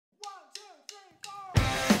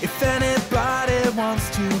If anybody wants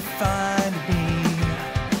to find me,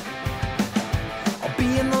 I'll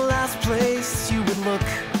be in the last place you would look,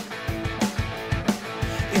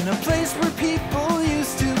 in a place where people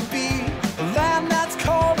used to be, a land that's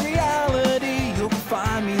called reality. You'll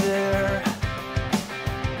find me there.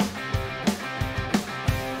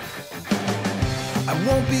 I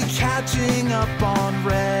won't be catching up on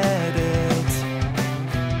Reddit,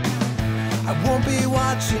 I won't be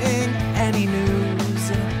watching any news.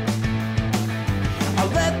 I'll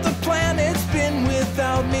let the planet spin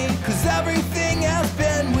without me, 'cause everything has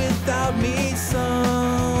been without me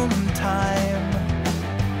sometime.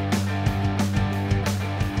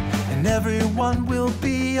 And everyone will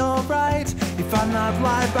be alright if I'm not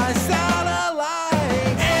live by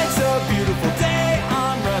satellite. It's a beautiful day,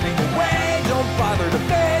 I'm running away. Don't bother to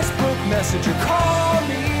Facebook, message or call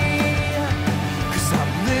me, 'cause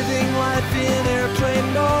I'm living life in airplane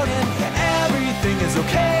mode and everything is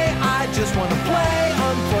okay. I just wanna play,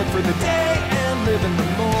 unplug for the day and live in the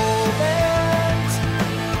moment,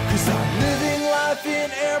 'cause I'm living life in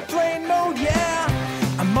airplane mode, yeah.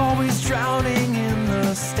 I'm always drowning in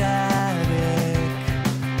the static,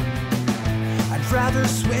 I'd rather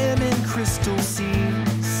swim in crystal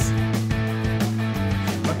seas.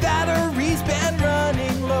 My battery's been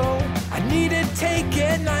running low, I need to take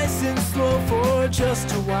it nice and slow for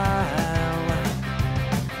just a while.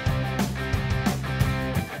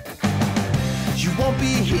 You won't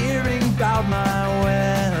be hearing about my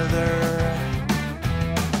weather,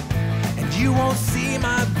 and you won't see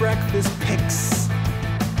my breakfast pics.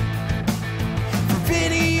 For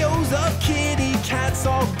videos of kitty cats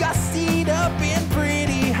all gussied up in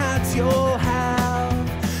pretty hats, you'll have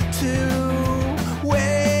to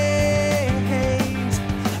wait.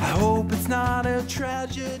 I hope it's not a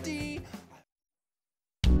tragedy.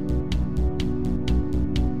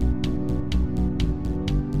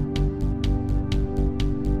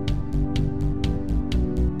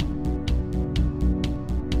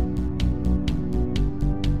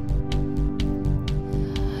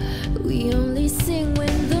 We only sing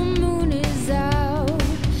when the moon is out,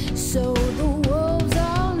 so the wolves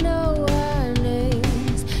all know our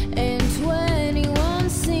names. And 21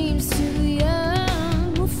 seems too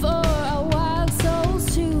young for our wild souls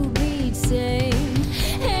to be tamed.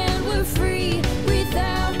 And we're free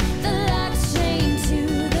without the locks chained to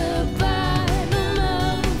the bottom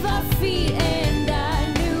of our feet. And I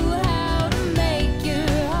knew how to make your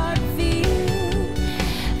heart feel,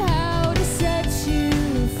 how to set you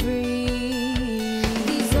free.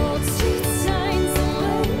 These old street signs and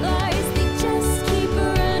white lies, they just keep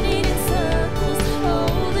running in circles,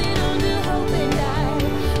 holding on to hope. And I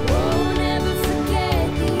won't ever forget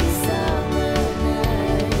these summer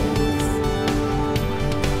nights.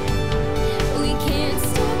 We can't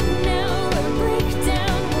stop now or break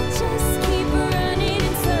down, we'll just keep running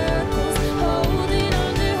in circles, holding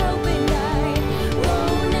on to hope. And I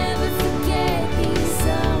won't ever forget these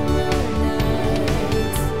summer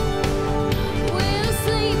nights. We'll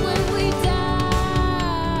sleep when we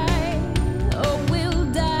die, or we'll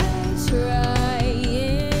die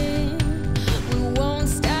trying. We won't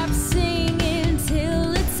stop singing till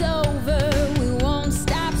it's over, we won't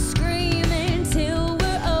stop screaming till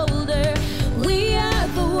we're older. We are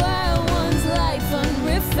the wild ones, life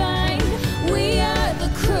unrefined. We are the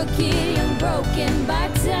crooked, young, broken by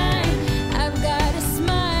time. I've got a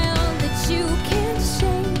smile that you can't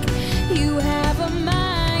shake, you have a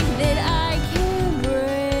mind that I can't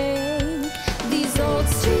break. These old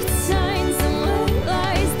street signs and white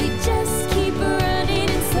lies, they just keep running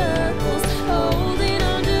in circles, holding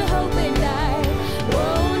on to hope. And I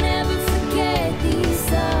won't ever forget these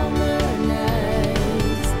summer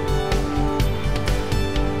nights.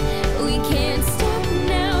 We can't stop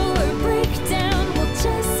now or break down, we'll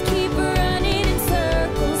just keep running in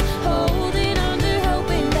circles, holding on to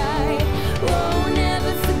hope. And I won't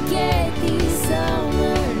ever forget these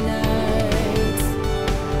summer nights.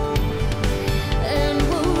 And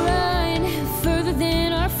we'll run further than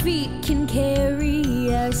our feet can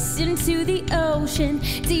carry us, into the ocean,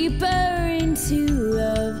 deeper into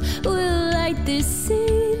love. We'll light this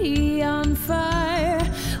city on fire,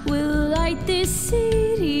 we'll light this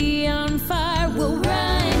city